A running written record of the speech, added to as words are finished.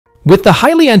With the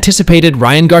highly anticipated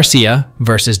Ryan Garcia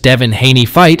versus Devin Haney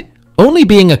fight only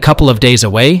being a couple of days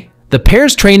away, the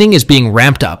pair's training is being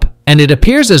ramped up, and it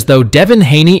appears as though Devin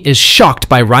Haney is shocked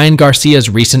by Ryan Garcia's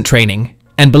recent training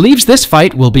and believes this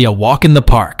fight will be a walk in the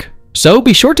park. So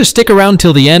be sure to stick around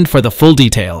till the end for the full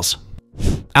details.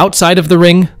 Outside of the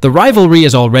ring, the rivalry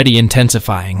is already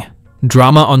intensifying.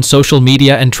 Drama on social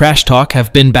media and trash talk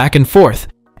have been back and forth,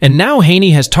 and now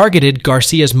Haney has targeted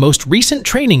Garcia's most recent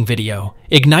training video,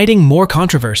 igniting more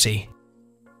controversy.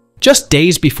 Just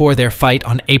days before their fight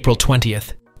on April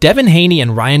 20th, Devin Haney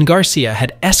and Ryan Garcia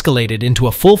had escalated into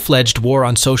a full-fledged war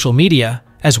on social media,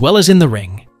 as well as in the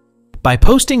ring. By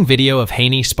posting video of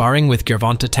Haney sparring with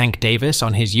Gervonta Tank Davis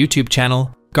on his YouTube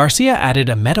channel, Garcia added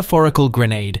a metaphorical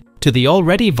grenade to the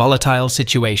already volatile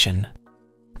situation.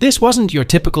 This wasn't your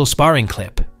typical sparring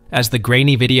clip, as the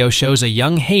grainy video shows a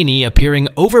young Haney appearing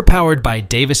overpowered by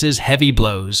Davis's heavy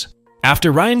blows.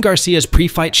 After Ryan Garcia's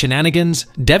pre-fight shenanigans,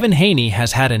 Devin Haney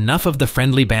has had enough of the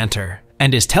friendly banter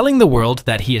and is telling the world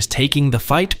that he is taking the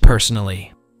fight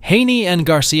personally. Haney and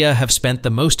Garcia have spent the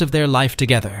most of their life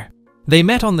together. They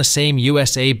met on the same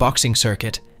USA boxing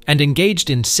circuit and engaged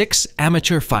in 6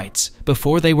 amateur fights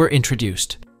before they were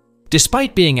introduced.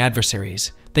 Despite being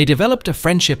adversaries, they developed a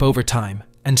friendship over time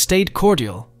and stayed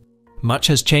cordial. Much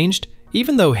has changed,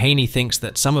 even though Haney thinks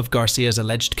that some of Garcia's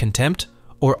alleged contempt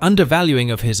or undervaluing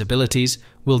of his abilities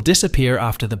will disappear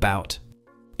after the bout.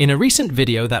 In a recent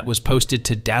video that was posted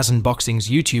to Dazn Boxing's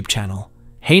YouTube channel,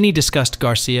 Haney discussed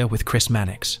Garcia with Chris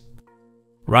Mannix.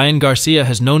 "Ryan Garcia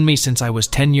has known me since I was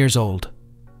 10 years old,"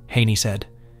 Haney said.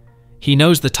 "He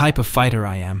knows the type of fighter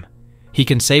I am. He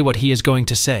can say what he is going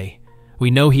to say.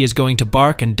 We know he is going to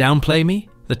bark and downplay me,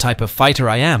 the type of fighter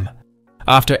I am.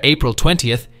 After April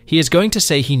 20th, he is going to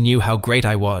say he knew how great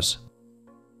I was."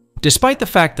 Despite the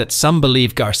fact that some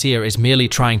believe Garcia is merely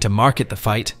trying to market the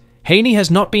fight, Haney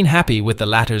has not been happy with the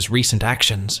latter's recent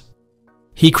actions.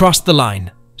 "He crossed the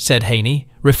line," said Haney,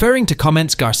 referring to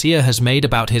comments Garcia has made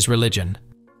about his religion.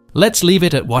 "Let's leave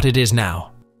it at what it is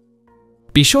now."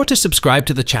 Be sure to subscribe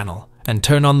to the channel and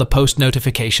turn on the post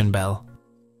notification bell.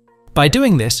 By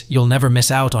doing this, you'll never miss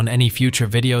out on any future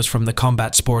videos from the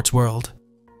combat sports world.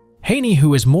 Haney,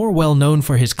 who is more well known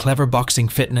for his clever boxing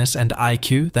fitness and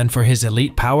IQ than for his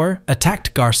elite power,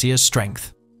 attacked Garcia's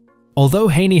strength. Although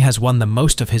Haney has won the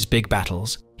most of his big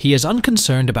battles, he is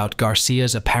unconcerned about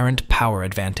Garcia's apparent power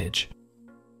advantage.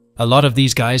 "A lot of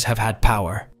these guys have had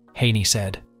power," Haney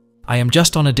said. "I am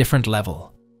just on a different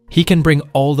level. He can bring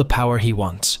all the power he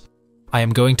wants. I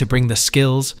am going to bring the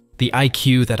skills, the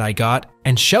IQ that I got,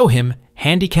 and show him,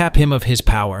 handicap him of his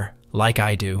power, like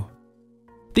I do."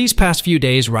 These past few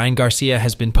days, Ryan Garcia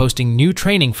has been posting new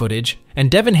training footage, and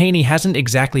Devin Haney hasn't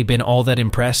exactly been all that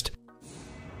impressed.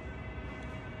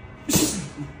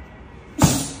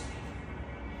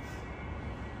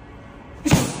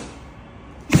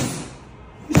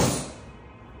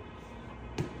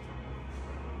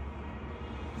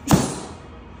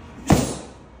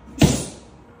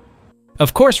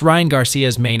 Of course, Ryan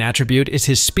Garcia's main attribute is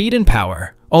his speed and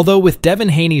power, although with Devin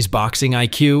Haney's boxing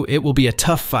IQ, it will be a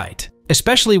tough fight.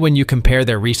 Especially when you compare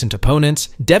their recent opponents,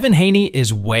 Devin Haney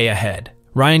is way ahead.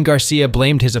 Ryan Garcia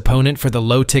blamed his opponent for the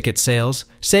low ticket sales,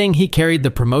 saying he carried the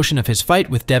promotion of his fight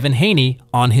with Devin Haney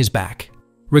on his back.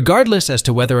 Regardless as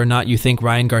to whether or not you think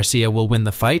Ryan Garcia will win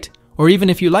the fight, or even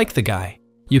if you like the guy,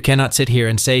 you cannot sit here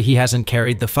and say he hasn't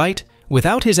carried the fight.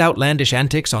 Without his outlandish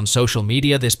antics on social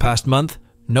media this past month,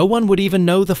 no one would even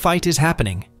know the fight is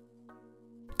happening.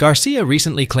 Garcia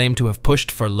recently claimed to have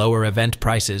pushed for lower event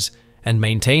prices and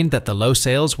maintained that the low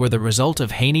sales were the result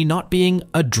of Haney not being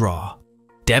a draw.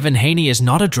 "Devin Haney is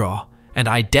not a draw, and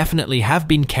I definitely have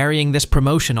been carrying this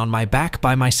promotion on my back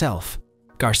by myself,"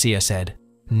 Garcia said.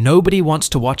 "Nobody wants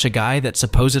to watch a guy that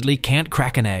supposedly can't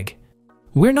crack an egg.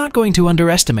 We're not going to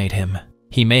underestimate him.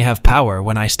 He may have power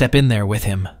when I step in there with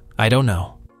him. I don't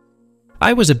know."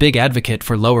 I was a big advocate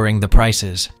for lowering the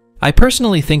prices. I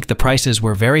personally think the prices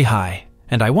were very high,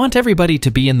 and I want everybody to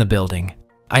be in the building.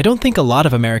 I don't think a lot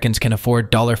of Americans can afford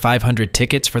 $500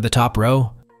 tickets for the top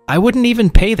row. I wouldn't even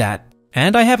pay that,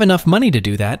 and I have enough money to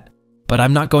do that, but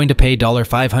I'm not going to pay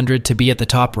 $500 to be at the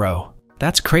top row.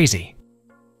 That's crazy.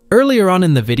 Earlier on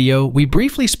in the video, we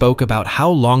briefly spoke about how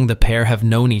long the pair have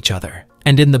known each other,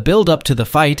 and in the build-up to the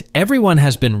fight, everyone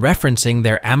has been referencing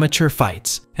their amateur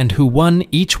fights and who won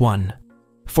each one.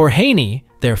 For Haney,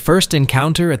 their first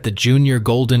encounter at the Junior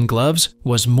Golden Gloves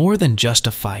was more than just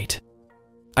a fight.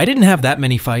 "I didn't have that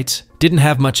many fights, didn't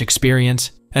have much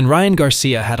experience, and Ryan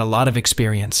Garcia had a lot of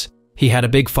experience. He had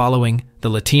a big following, the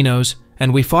Latinos,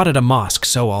 and we fought at a mosque,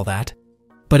 so all that.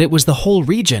 But it was the whole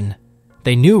region.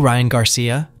 They knew Ryan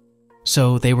Garcia.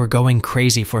 So they were going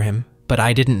crazy for him, but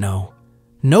I didn't know.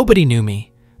 Nobody knew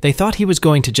me. They thought he was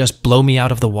going to just blow me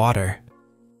out of the water.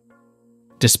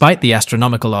 Despite the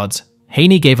astronomical odds,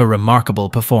 Haney gave a remarkable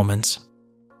performance.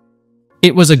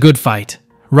 It was a good fight.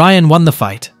 Ryan won the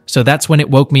fight, so that's when it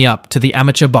woke me up to the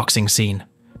amateur boxing scene.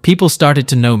 People started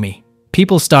to know me.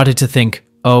 People started to think,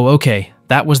 oh, okay,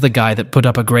 that was the guy that put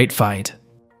up a great fight.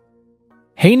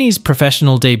 Haney's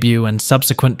professional debut and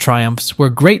subsequent triumphs were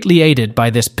greatly aided by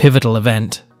this pivotal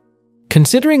event.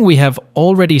 Considering we have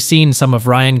already seen some of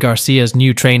Ryan Garcia's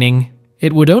new training,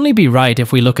 it would only be right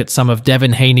if we look at some of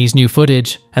Devin Haney's new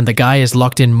footage, and the guy is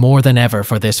locked in more than ever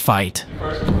for this fight.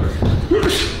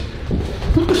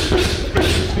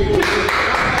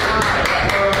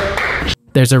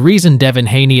 There's a reason Devin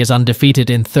Haney is undefeated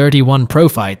in 31 pro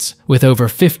fights, with over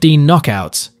 15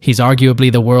 knockouts. He's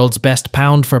arguably the world's best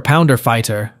pound-for-pounder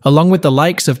fighter, along with the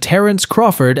likes of Terence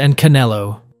Crawford and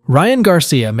Canelo. Ryan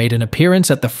Garcia made an appearance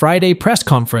at the Friday press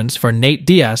conference for Nate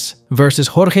Diaz versus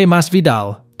Jorge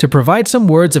Masvidal to provide some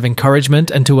words of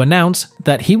encouragement and to announce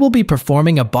that he will be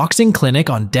performing a boxing clinic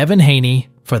on Devin Haney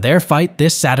for their fight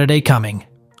this Saturday coming.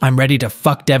 I'm ready to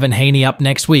fuck Devin Haney up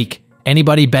next week.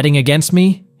 Anybody betting against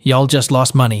me? Y'all just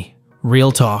lost money.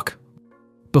 Real talk.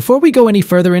 Before we go any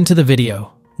further into the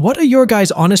video, what are your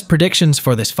guys' honest predictions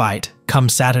for this fight come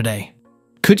Saturday?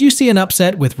 Could you see an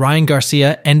upset with Ryan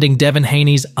Garcia ending Devin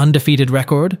Haney's undefeated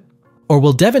record? Or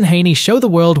will Devin Haney show the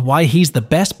world why he's the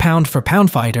best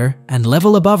pound-for-pound fighter and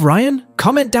level above Ryan?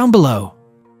 Comment down below.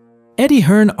 Eddie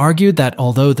Hearn argued that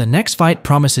although the next fight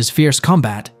promises fierce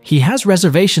combat, he has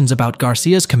reservations about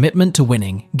Garcia's commitment to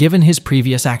winning, given his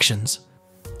previous actions.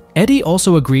 Eddie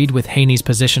also agreed with Haney's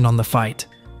position on the fight,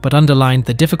 but underlined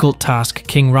the difficult task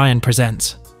King Ryan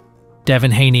presents.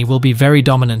 Devin Haney will be very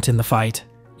dominant in the fight.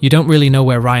 You don't really know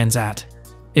where Ryan's at.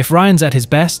 If Ryan's at his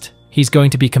best, he's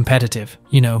going to be competitive.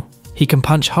 You know, he can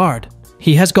punch hard.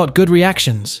 He has got good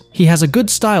reactions. He has a good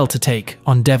style to take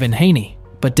on Devin Haney.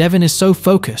 But Devin is so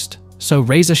focused, so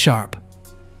razor sharp.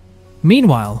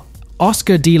 Meanwhile,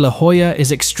 Oscar de la Hoya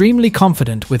is extremely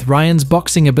confident with Ryan's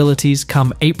boxing abilities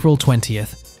come April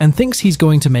 20th and thinks he's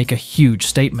going to make a huge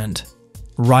statement.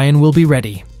 Ryan will be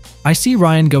ready. I see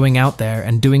Ryan going out there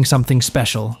and doing something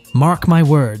special. Mark my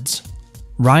words.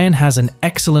 Ryan has an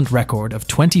excellent record of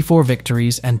 24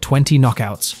 victories and 20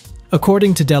 knockouts,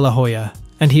 according to De La Hoya,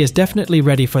 and he is definitely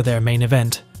ready for their main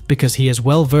event because he is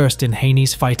well versed in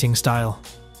Haney's fighting style.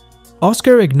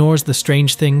 Oscar ignores the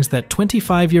strange things that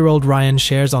 25-year-old Ryan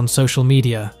shares on social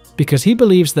media because he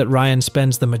believes that Ryan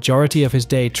spends the majority of his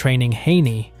day training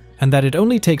Haney and that it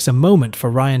only takes a moment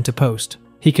for Ryan to post.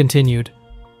 He continued,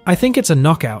 "I think it's a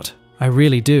knockout. I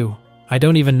really do. I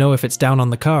don't even know if it's down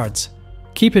on the cards.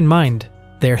 Keep in mind,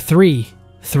 they're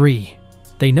 3-3.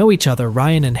 They know each other.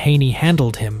 Ryan and Haney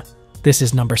handled him. This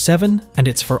is number 7, and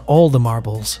it's for all the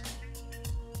marbles."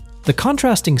 The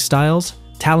contrasting styles,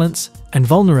 talents, and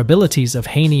vulnerabilities of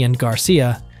Haney and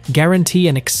Garcia guarantee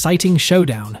an exciting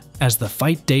showdown as the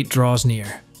fight date draws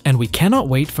near, and we cannot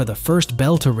wait for the first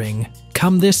bell to ring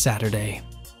come this Saturday.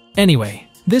 Anyway,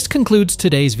 this concludes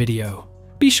today's video.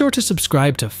 Be sure to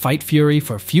subscribe to Fight Fury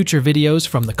for future videos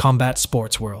from the combat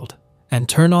sports world, and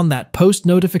turn on that post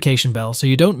notification bell so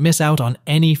you don't miss out on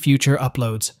any future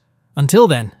uploads. Until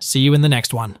then, see you in the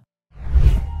next one.